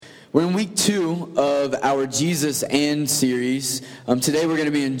We're in week 2 of our Jesus and series. Today we're going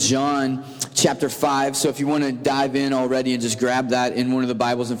to be in John chapter 5. So if you want to dive in already and just grab that in one of the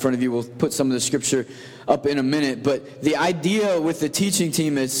Bibles in front of you, we'll put some of the scripture up in a minute. But the idea with the teaching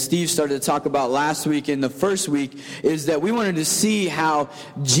team, as Steve started to talk about last week in the first week, is that we wanted to see how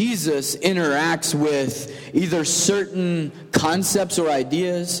Jesus interacts with either certain concepts or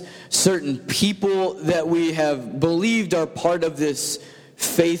ideas, certain people that we have believed are part of this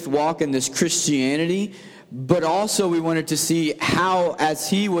faith walk and this Christianity, but also we wanted to see how, as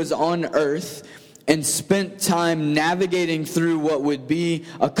he was on earth and spent time navigating through what would be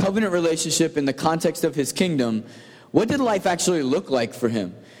a covenant relationship in the context of his kingdom, what did life actually look like for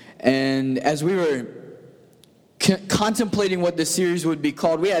him? And as we were contemplating what this series would be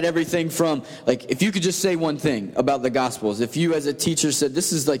called, we had everything from, like, if you could just say one thing about the Gospels, if you as a teacher said,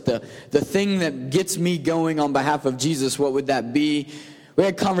 this is like the thing that gets me going on behalf of Jesus, what would that be? We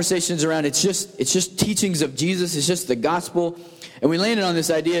had conversations around it's just teachings of Jesus, it's just the gospel, and we landed on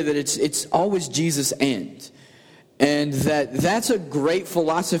this idea that it's always Jesus and that's a great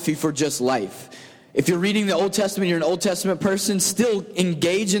philosophy for just life. If you're reading the Old Testament, you're an Old Testament person, still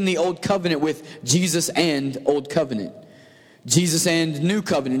engage in the Old Covenant with Jesus and Old Covenant. Jesus and New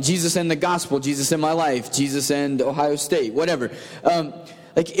Covenant, Jesus and the gospel, Jesus and my life, Jesus and Ohio State, whatever.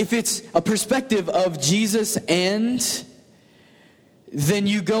 Like if it's a perspective of Jesus and, then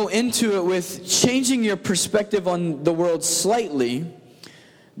you go into it with changing your perspective on the world slightly,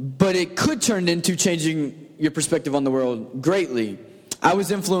 but it could turn into changing your perspective on the world greatly. I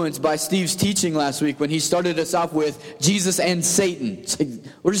was influenced by Steve's teaching last week when he started us off with Jesus and Satan. Like,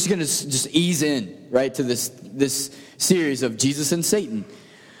 we're just going to just ease in, right, to this series of Jesus and Satan.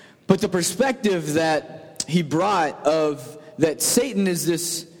 But the perspective that he brought of that Satan is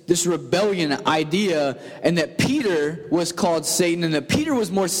this rebellion idea, and that Peter was called Satan, and that Peter was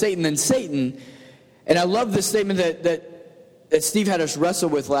more Satan than Satan. And I love this statement that Steve had us wrestle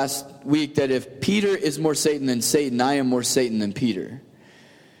with last week, that if Peter is more Satan than Satan, I am more Satan than Peter.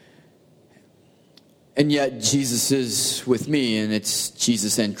 And yet Jesus is with me, and it's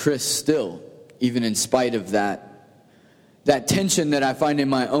Jesus and Chris still, even in spite of that tension that I find in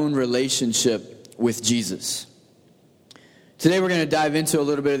my own relationship with Jesus. Today we're going to dive into a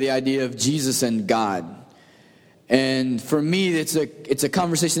little bit of the idea of Jesus and God. And for me, it's a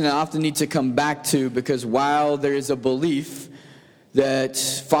conversation that I often need to come back to, because while there is a belief that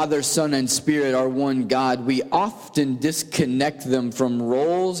Father, Son, and Spirit are one God, we often disconnect them from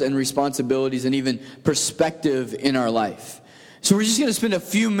roles and responsibilities and even perspective in our life. So we're just going to spend a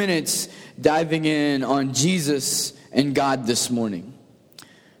few minutes diving in on Jesus and God this morning.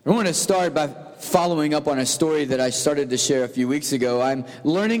 I want to start by following up on a story that I started to share a few weeks ago. I'm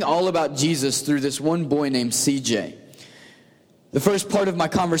learning all about Jesus through this one boy named CJ. The first part of my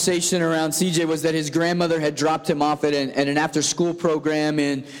conversation around CJ was that his grandmother had dropped him off at an after-school program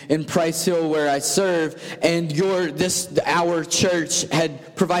in Price Hill where I serve, and our church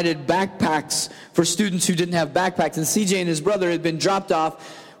had provided backpacks for students who didn't have backpacks, and CJ and his brother had been dropped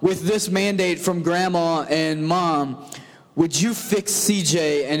off with this mandate from grandma and mom: would you fix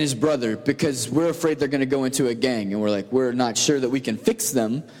CJ and his brother, because we're afraid they're going to go into a gang. And we're like, we're not sure that we can fix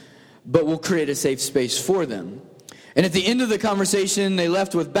them, but we'll create a safe space for them. And at the end of the conversation, they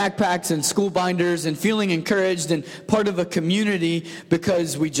left with backpacks and school binders and feeling encouraged and part of a community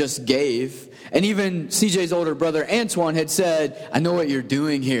because we just gave. And even CJ's older brother, Antoine, had said, I know what you're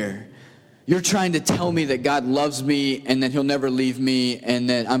doing here. You're trying to tell me that God loves me and that he'll never leave me and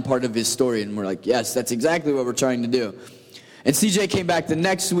that I'm part of his story. And we're like, yes, that's exactly what we're trying to do. And CJ came back the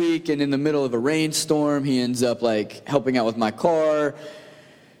next week, and in the middle of a rainstorm, he ends up like helping out with my car.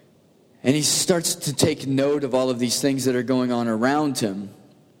 And he starts to take note of all of these things that are going on around him.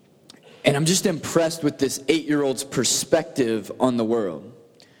 And I'm just impressed with this 8-year-old's perspective on the world.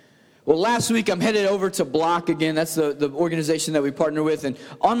 Well, last week I'm headed over to Block again. That's the organization that we partner with. And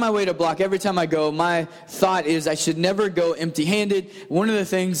on my way to Block, every time I go, my thought is I should never go empty-handed. One of the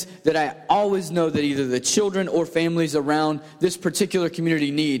things that I always know that either the children or families around this particular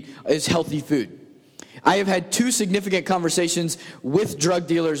community need is healthy food. I have had 2 significant conversations with drug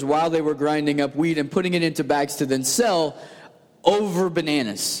dealers while they were grinding up weed and putting it into bags to then sell over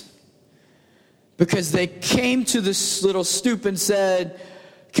bananas. Because they came to this little stoop and said,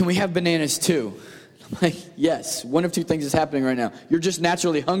 can we have bananas too? I'm like, yes, one of 2 things is happening right now. You're just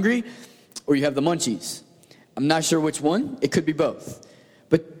naturally hungry, or you have the munchies. I'm not sure which one. It could be both.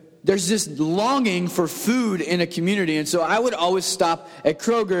 But there's this longing for food in a community. And so I would always stop at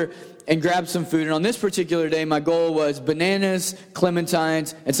Kroger and grabbed some food. And on this particular day, my goal was bananas,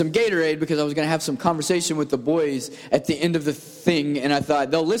 clementines, and some Gatorade because I was going to have some conversation with the boys at the end of the thing. And I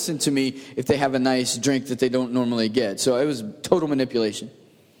thought they'll listen to me if they have a nice drink that they don't normally get. So it was total manipulation.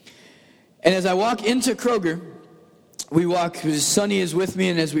 And as I walk into Kroger, Sonny is with me,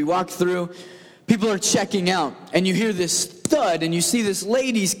 and as we walk through, people are checking out, and you hear this thud, and you see this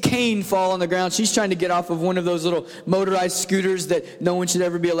lady's cane fall on the ground. She's trying to get off of one of those little motorized scooters that no one should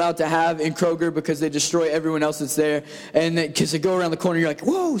ever be allowed to have in Kroger because they destroy everyone else that's there. And because they go around the corner, you're like,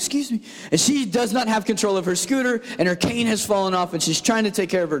 whoa, excuse me. And she does not have control of her scooter, and her cane has fallen off, and she's trying to take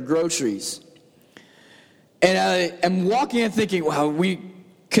care of her groceries. And I am walking and thinking, wow, we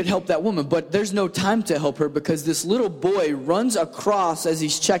could help that woman, but there's no time to help her because this little boy runs across as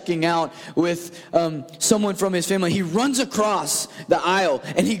he's checking out with someone from his family. He runs across the aisle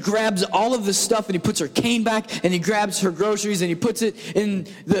and he grabs all of the stuff and he puts her cane back and he grabs her groceries and he puts it in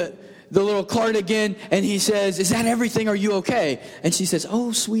the little cart again, and he says, is that everything? Are you okay? And she says,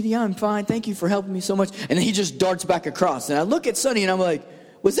 oh, sweetie, I'm fine. Thank you for helping me so much. And then he just darts back across. And I look at Sonny and I'm like,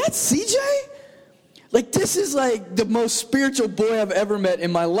 was that CJ? Like, this is like the most spiritual boy I've ever met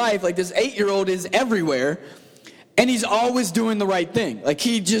in my life. Like, this 8-year-old is everywhere, and he's always doing the right thing. Like,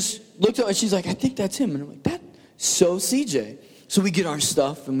 he just looked up, and she's like, I think that's him. And I'm like, that's so CJ. So we get our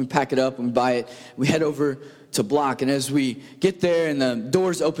stuff, and we pack it up, and we buy it. We head over to Block, and as we get there and the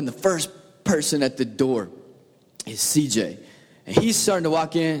doors open, the first person at the door is CJ. And he's starting to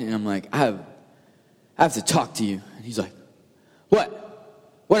walk in, and I'm like, I have to talk to you. And he's like,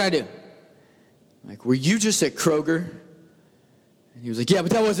 what? What'd I do? I'm like, were you just at Kroger? And he was like, yeah, but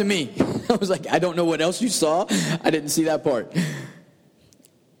that wasn't me. I was like, I don't know what else you saw. I didn't see that part.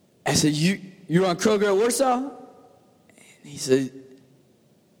 I said, you're on Kroger at Warsaw? And he said,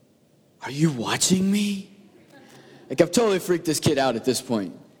 are you watching me? Like, I've totally freaked this kid out at this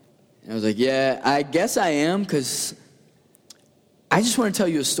point. And I was like, yeah, I guess I am, because I just want to tell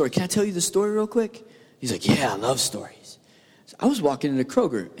you a story. Can I tell you the story real quick? He's like, yeah, I love stories. I was walking into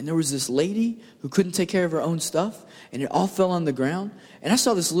Kroger, and there was this lady who couldn't take care of her own stuff, and it all fell on the ground. And I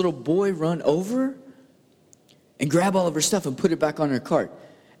saw this little boy run over and grab all of her stuff and put it back on her cart.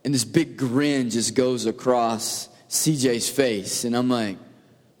 And this big grin just goes across CJ's face. And I'm like,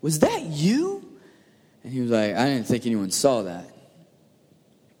 was that you? And he was like, I didn't think anyone saw that.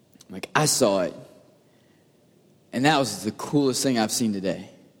 I'm like, I saw it. And that was the coolest thing I've seen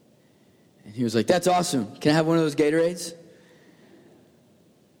today. And he was like, that's awesome. Can I have one of those Gatorades?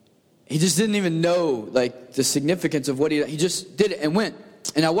 He just didn't even know, like, the significance of what he just did it and went.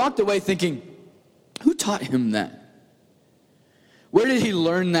 And I walked away thinking, who taught him that? Where did he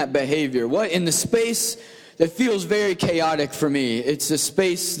learn that behavior? What, in the space that feels very chaotic for me, it's a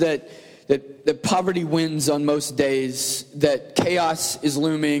space that poverty wins on most days, that chaos is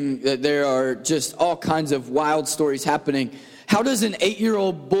looming, that there are just all kinds of wild stories happening. How does an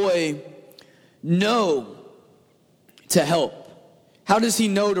 8-year-old boy know to help? How does he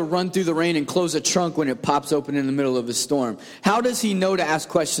know to run through the rain and close a trunk when it pops open in the middle of a storm? How does he know to ask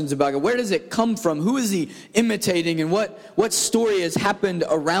questions about it? Where does it come from? Who is he imitating? And what story has happened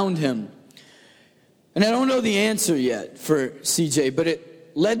around him? And I don't know the answer yet for CJ, but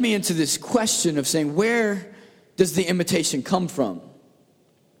it led me into this question of saying, where does the imitation come from?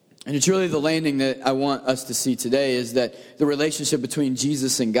 And it's really the landing that I want us to see today, is that the relationship between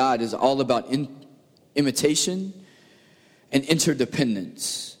Jesus and God is all about imitation and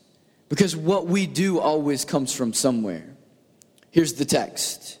interdependence. Because what we do always comes from somewhere. Here's the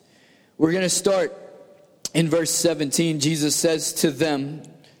text. We're going to start in verse 17. Jesus says to them,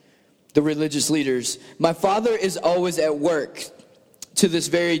 the religious leaders, my Father is always at work to this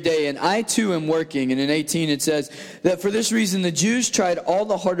very day, and I too am working. And in 18 it says that for this reason the Jews tried all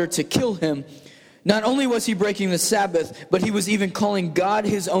the harder to kill him. Not only was he breaking the Sabbath, but he was even calling God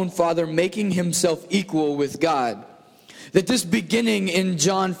his own Father, making himself equal with God. That this beginning in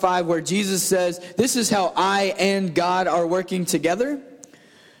John 5 where Jesus says, this is how I and God are working together,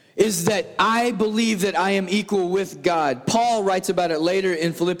 is that I believe that I am equal with God. Paul writes about it later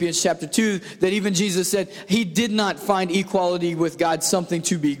in Philippians chapter 2, that even Jesus said he did not find equality with God something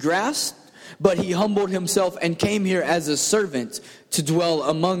to be grasped, but he humbled himself and came here as a servant to dwell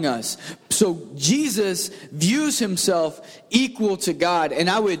among us. So Jesus views himself equal to God. And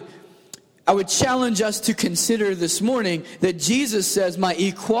I would challenge us to consider this morning that Jesus says my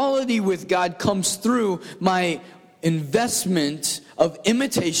equality with God comes through my investment of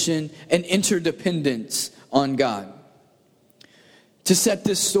imitation and interdependence on God. To set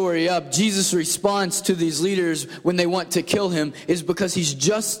this story up, Jesus' response to these leaders when they want to kill him is because he's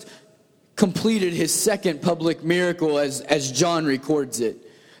just completed his second public miracle as John records it.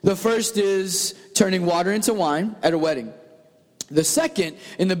 The first is turning water into wine at a wedding. The second,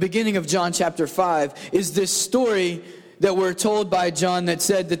 in the beginning of John chapter 5, is this story that we're told by John that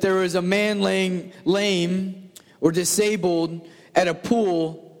said that there was a man laying lame or disabled at a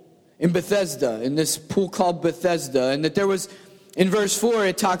pool in Bethesda, in this pool called Bethesda. And that there was, in verse 4,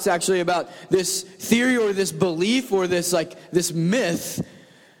 it talks actually about this theory or this belief or this myth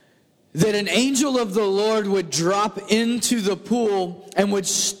that an angel of the Lord would drop into the pool and would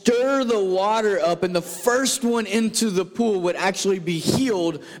stir the water up, and the first one into the pool would actually be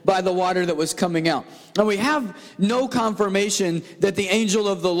healed by the water that was coming out. And we have no confirmation that the angel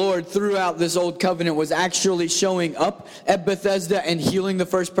of the Lord throughout this old covenant was actually showing up at Bethesda and healing the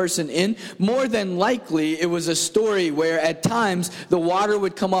first person in. More than likely, it was a story where at times the water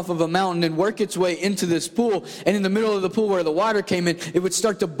would come off of a mountain and work its way into this pool, and in the middle of the pool where the water came in, it would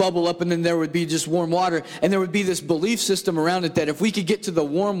start to bubble up, and then there would be just warm water, and there would be this belief system around it that if we could get to the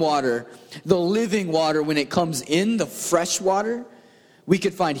warm water, the living water, when it comes in, the fresh water, we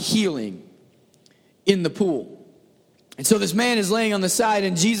could find healing in the pool. And so this man is laying on the side,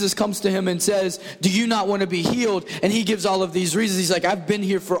 and Jesus comes to him and says, "Do you not want to be healed?" And he gives all of these reasons. He's like, "I've been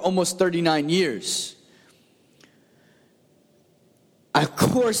here for almost 39 years. Of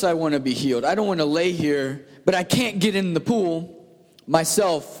course I want to be healed. I don't want to lay here, but I can't get in the pool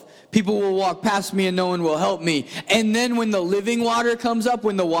myself. People will walk past me and no one will help me. And then when the living water comes up,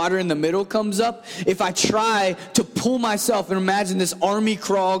 when the water in the middle comes up, if I try to pull myself, and imagine this army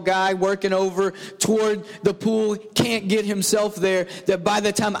crawl guy working over toward the pool, can't get himself there, that by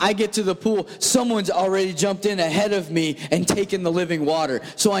the time I get to the pool, someone's already jumped in ahead of me and taken the living water.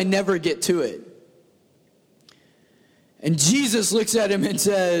 So I never get to it." And Jesus looks at him and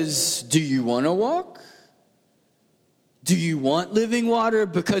says, "Do you want to walk? Do you want living water?"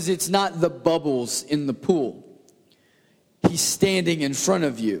 Because it's not the bubbles in the pool. He's standing in front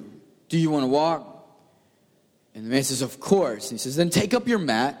of you. "Do you want to walk?" And the man says, "Of course." And he says, "Then take up your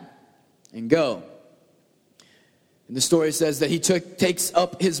mat and go." And the story says that he takes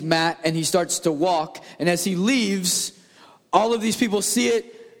up his mat and he starts to walk. And as he leaves, all of these people see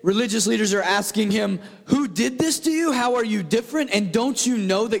it. Religious leaders are asking him, "Who did this to you? How are you different? And don't you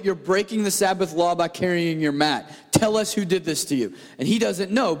know that you're breaking the Sabbath law by carrying your mat? Tell us who did this to you." And he doesn't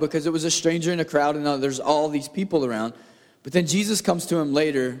know because it was a stranger in a crowd and there's all these people around. But then Jesus comes to him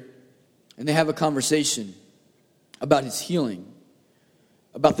later and they have a conversation about his healing,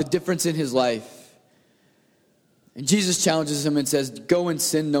 about the difference in his life. And Jesus challenges him and says, "Go and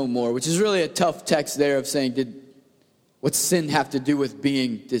sin no more," which is really a tough text there of saying, what's sin have to do with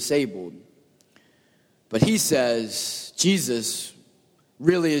being disabled? But he says, Jesus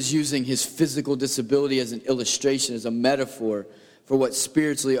really is using his physical disability as an illustration, as a metaphor for what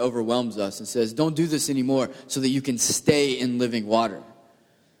spiritually overwhelms us, and says, don't do this anymore so that you can stay in living water.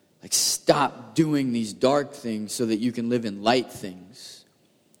 Like, stop doing these dark things so that you can live in light things.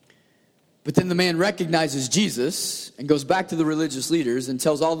 But then the man recognizes Jesus and goes back to the religious leaders and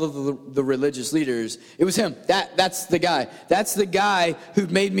tells all of the religious leaders, it was him. That's the guy. That's the guy who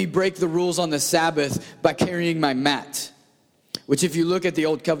made me break the rules on the Sabbath by carrying my mat. Which, if you look at the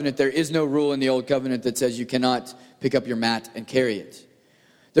Old Covenant, there is no rule in the Old Covenant that says you cannot pick up your mat and carry it.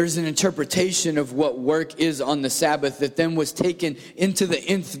 There's an interpretation of what work is on the Sabbath that then was taken into the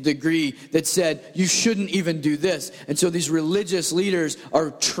nth degree that said you shouldn't even do this. And so these religious leaders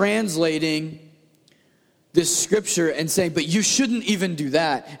are translating this scripture and saying, but you shouldn't even do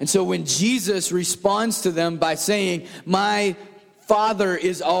that. And so when Jesus responds to them by saying, my Father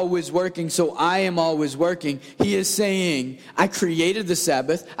is always working, so I am always working, he is saying, I created the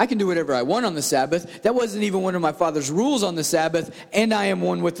Sabbath. I can do whatever I want on the Sabbath. That wasn't even one of my Father's rules on the Sabbath, and I am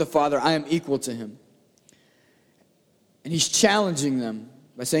one with the Father. I am equal to him. And he's challenging them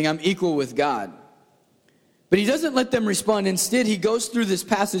by saying, I'm equal with God. But he doesn't let them respond. Instead, he goes through this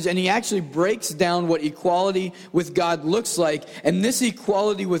passage and he actually breaks down what equality with God looks like. And this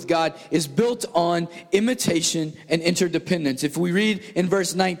equality with God is built on imitation and interdependence. If we read in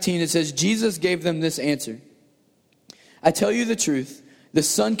verse 19, it says, Jesus gave them this answer. I tell you the truth, the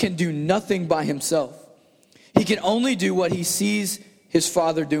Son can do nothing by himself. He can only do what he sees his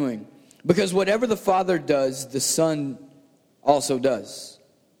Father doing. Because whatever the Father does, the Son also does.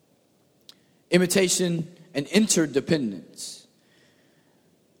 Imitation and interdependence.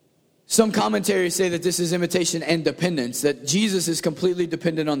 Some commentaries say that this is imitation and dependence, that Jesus is completely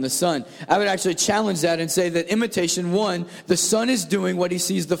dependent on the Son. I would actually challenge that and say that imitation, one, the Son is doing what he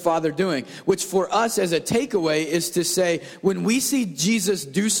sees the Father doing, which for us as a takeaway is to say, when we see Jesus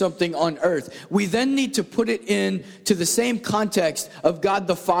do something on earth, we then need to put it in to the same context of God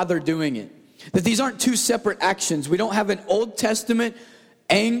the Father doing it. That these aren't two separate actions. We don't have an Old Testament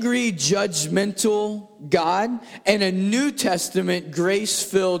angry, judgmental God, and a New Testament,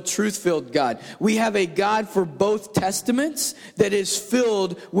 grace-filled, truth-filled God. We have a God for both testaments that is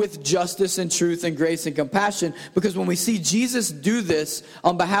filled with justice and truth and grace and compassion, because when we see Jesus do this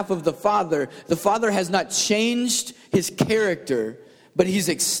on behalf of the Father has not changed his character, but he's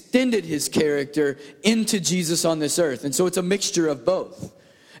extended his character into Jesus on this earth. And so it's a mixture of both.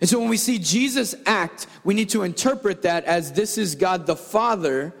 And so when we see Jesus act, we need to interpret that as this is God the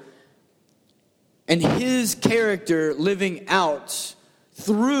Father and his character living out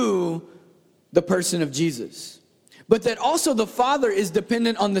through the person of Jesus. But that also the Father is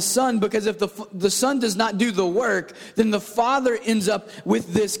dependent on the Son, because if the Son does not do the work, then the Father ends up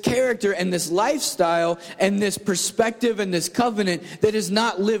with this character and this lifestyle and this perspective and this covenant that is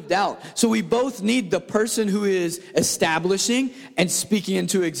not lived out. So we both need the person who is establishing and speaking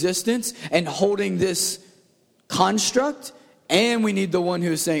into existence and holding this construct, and we need the one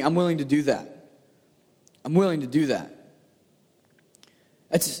who is saying, I'm willing to do that. I'm willing to do that.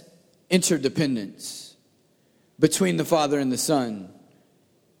 That's interdependence between the Father and the Son.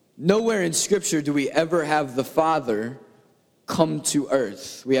 Nowhere in Scripture do we ever have the Father come to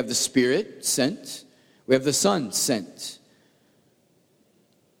earth. We have the Spirit sent. We have the Son sent.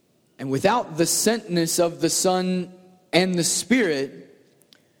 And without the sentness of the Son and the Spirit,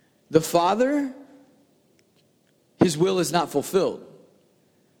 the Father, his will is not fulfilled.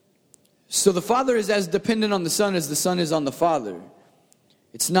 So the Father is as dependent on the Son as the Son is on the Father.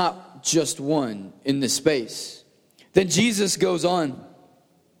 It's not just one in this space. Then Jesus goes on.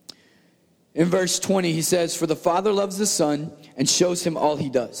 In verse 20, he says, "For the Father loves the Son and shows him all he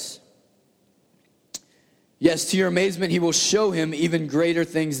does. Yes, to your amazement, he will show him even greater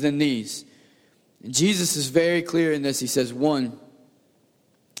things than these." And Jesus is very clear in this. He says, 1,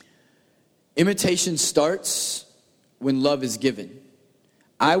 imitation starts when love is given.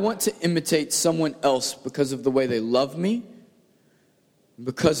 I want to imitate someone else because of the way they love me,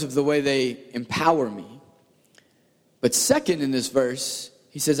 because of the way they empower me. But second, in this verse,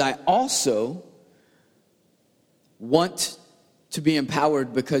 he says, I also want to be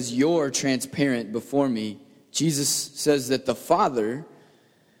empowered because you're transparent before me. Jesus says that the Father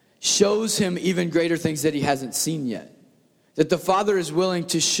shows him even greater things that he hasn't seen yet. That the Father is willing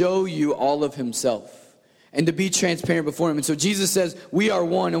to show you all of himself and to be transparent before him. And so Jesus says, we are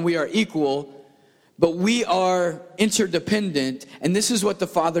one and we are equal, but we are interdependent. And this is what the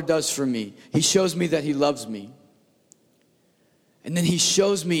Father does for me. He shows me that he loves me. And then he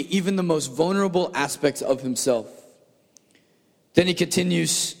shows me even the most vulnerable aspects of himself. Then he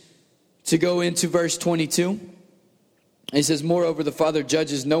continues to go into verse 22. And he says, moreover, the Father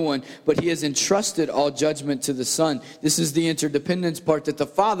judges no one, but he has entrusted all judgment to the Son. This is the interdependence part, that the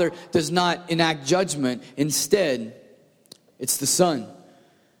Father does not enact judgment. Instead, it's the Son.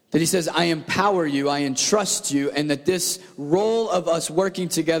 That he says, I empower you, I entrust you, and that this role of us working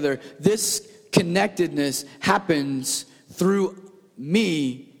together, this connectedness happens through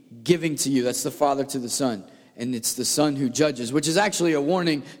me giving to you. That's the Father to the Son. And it's the Son who judges, which is actually a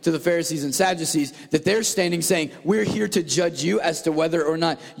warning to the Pharisees and Sadducees that they're standing saying, we're here to judge you as to whether or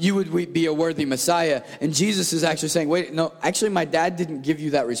not you would be a worthy Messiah. And Jesus is actually saying, wait, no, actually my dad didn't give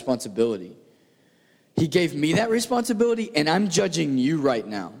you that responsibility. He gave me that responsibility, and I'm judging you right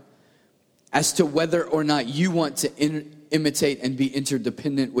now as to whether or not you want to imitate and be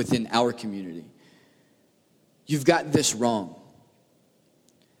interdependent within our community. You've got this wrong.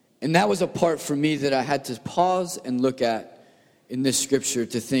 And that was a part for me that I had to pause and look at in this scripture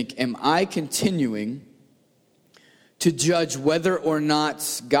to think, am I continuing to judge whether or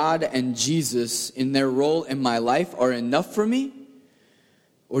not God and Jesus in their role in my life are enough for me?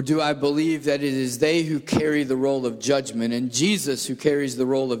 Or do I believe that it is they who carry the role of judgment and Jesus who carries the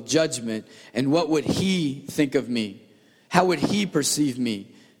role of judgment? And what would he think of me? How would he perceive me?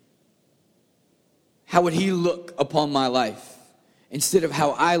 How would he look upon my life? Instead of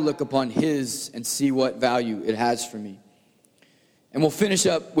how I look upon his and see what value it has for me. And we'll finish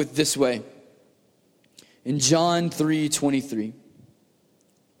up with this way. In John 3:23,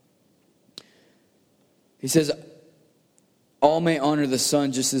 he says, all may honor the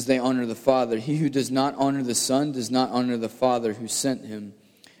Son just as they honor the Father. He who does not honor the Son does not honor the Father who sent him.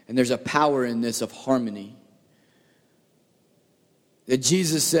 And there's a power in this of harmony. That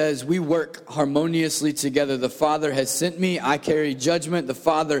Jesus says, we work harmoniously together. The Father has sent me. I carry judgment. The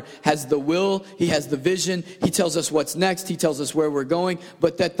Father has the will. He has the vision. He tells us what's next. He tells us where we're going.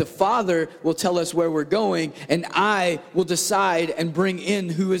 But that the Father will tell us where we're going. And I will decide and bring in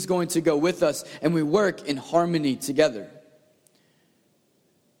who is going to go with us. And we work in harmony together.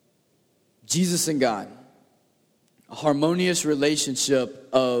 Jesus and God a harmonious relationship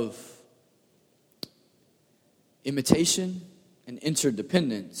of imitation and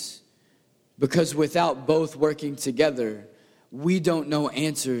interdependence, because without both working together, we don't know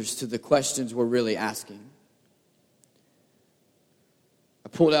answers to the questions we're really asking. I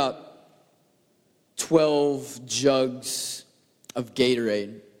pulled out 12 jugs of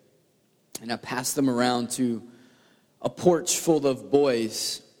Gatorade, and I passed them around to a porch full of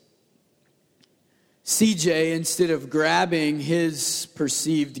boys. CJ, instead of grabbing his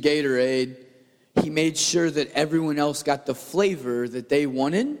perceived Gatorade, he made sure that everyone else got the flavor that they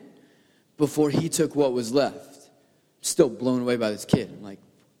wanted before he took what was left. I'm still blown away by this kid. I'm like,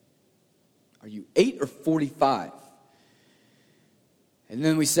 are you 8 or 45? And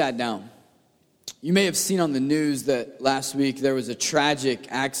then we sat down. You may have seen on the news that last week there was a tragic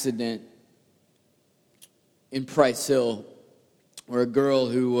accident in Price Hill where a girl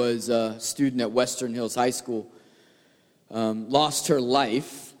who was a student at Western Hills High School lost her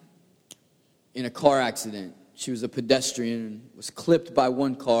life in a car accident. She was a pedestrian and was clipped by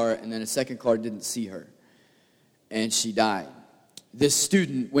one car, and then a second car didn't see her, and she died. This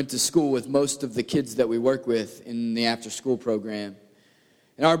student went to school with most of the kids that we work with in the after-school program.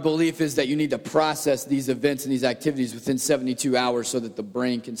 And our belief is that you need to process these events and these activities within 72 hours so that the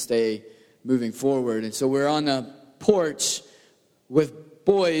brain can stay moving forward. And so we're on a porch with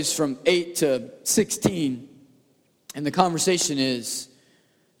boys from 8 to 16, and the conversation is,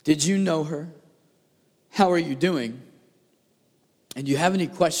 did you know her? How are you doing? And do you have any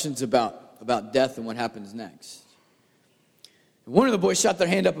questions about death and what happens next? And one of the boys shot their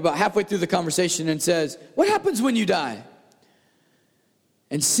hand up about halfway through the conversation and says, what happens when you die?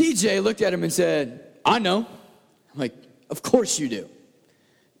 And CJ looked at him and said, I know. I'm like, of course you do.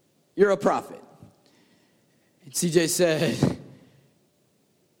 You're a prophet. And CJ said,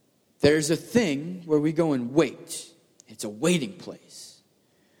 there's a thing where we go and wait. It's a waiting place.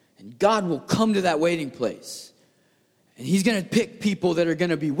 And God will come to that waiting place. And he's going to pick people that are going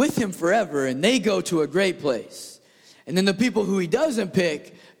to be with him forever, and they go to a great place. And then the people who he doesn't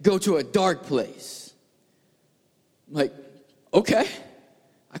pick go to a dark place. I'm like, okay,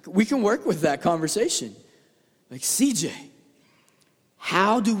 we can work with that conversation. Like, CJ,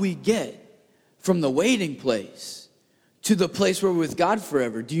 how do we get from the waiting place to the place where we're with God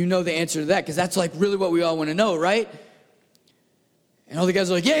forever? Do you know the answer to that? Because that's like really what we all want to know, right? And all the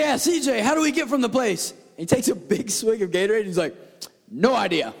guys are like, yeah, CJ, how do we get from the place? And he takes a big swig of Gatorade and he's like, no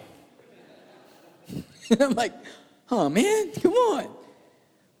idea. And I'm like, oh man, come on.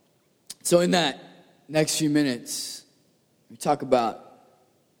 So in that next few minutes, we talk about,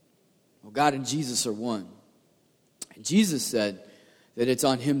 well, God and Jesus are one. And Jesus said that it's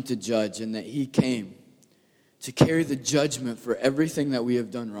on him to judge, and that he came to carry the judgment for everything that we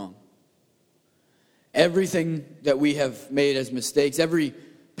have done wrong. Everything that we have made as mistakes, every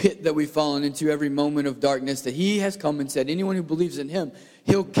pit that we've fallen into, every moment of darkness, that he has come and said, anyone who believes in him,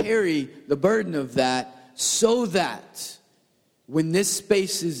 he'll carry the burden of that, so that when this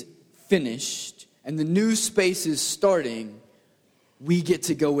space is finished and the new space is starting, we get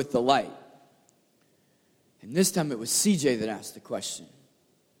to go with the light. And this time it was CJ that asked the question.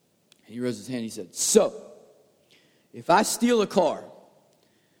 And he rose his hand and he said, so, if I steal a car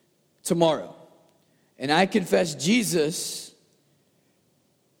tomorrow and I confess Jesus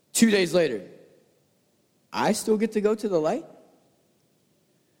 2 days later, I still get to go to the light?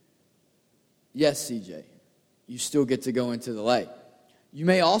 Yes, CJ, you still get to go into the light. You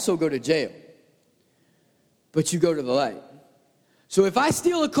may also go to jail, but you go to the light. So if I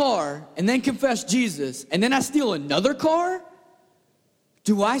steal a car and then confess Jesus, and then I steal another car,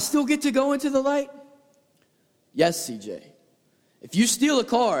 do I still get to go into the light? Yes, CJ. If you steal a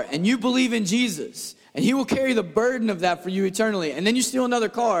car and you believe in Jesus, and he will carry the burden of that for you eternally, and then you steal another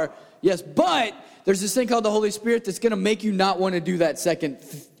car, yes, but there's this thing called the Holy Spirit that's going to make you not want to do that second,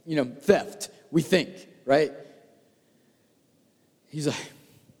 theft, we think, right? He's like,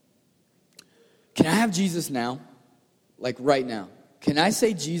 can I have Jesus now? Like right now. Can I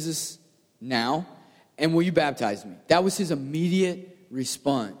say Jesus now? And will you baptize me? That was his immediate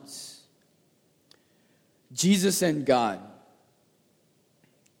response. Jesus and God,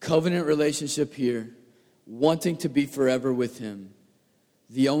 covenant relationship here, wanting to be forever with him.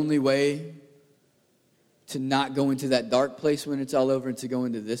 The only way to not go into that dark place when it's all over and to go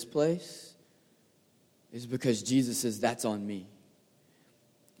into this place is because Jesus says, that's on me.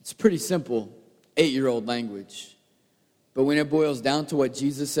 It's pretty simple, 8-year-old language. But when it boils down to what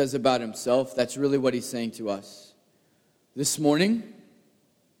Jesus says about himself, that's really what he's saying to us. This morning,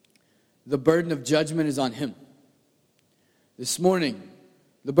 the burden of judgment is on him. This morning,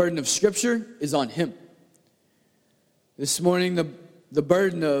 the burden of Scripture is on him. This morning, the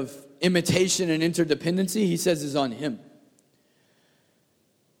burden of imitation and interdependency, he says, is on him.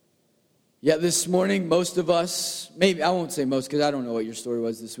 Yet this morning, most of us, maybe, I won't say most because I don't know what your story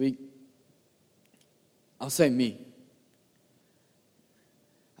was this week. I'll say me.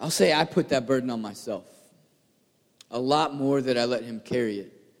 I'll say I put that burden on myself. A lot more that I let him carry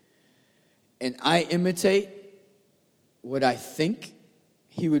it. And I imitate what I think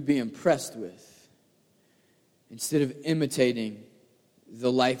he would be impressed with, instead of imitating the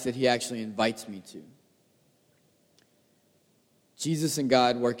life that he actually invites me to. Jesus and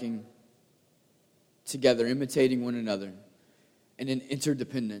God working together, imitating one another, and in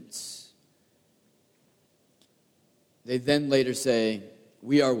interdependence. They then later say,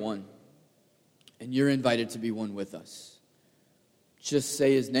 we are one, and you're invited to be one with us. Just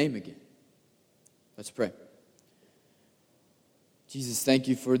say his name again. Let's pray. Jesus, thank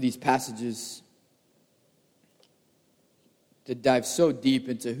you for these passages that dive so deep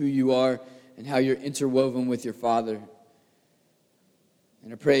into who you are and how you're interwoven with your Father.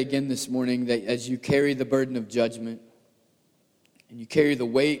 And I pray again this morning that as you carry the burden of judgment and you carry the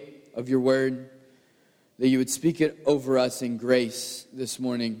weight of your word, that you would speak it over us in grace this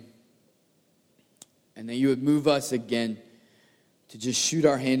morning, and that you would move us again to just shoot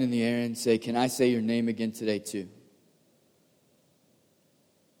our hand in the air and say, can I say your name again today too?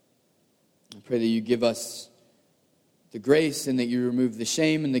 I pray that you give us the grace and that you remove the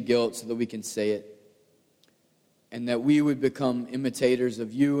shame and the guilt so that we can say it, and that we would become imitators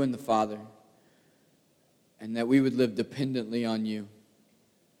of you and the Father, and that we would live dependently on you.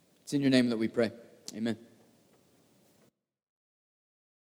 It's in your name that we pray. Amen.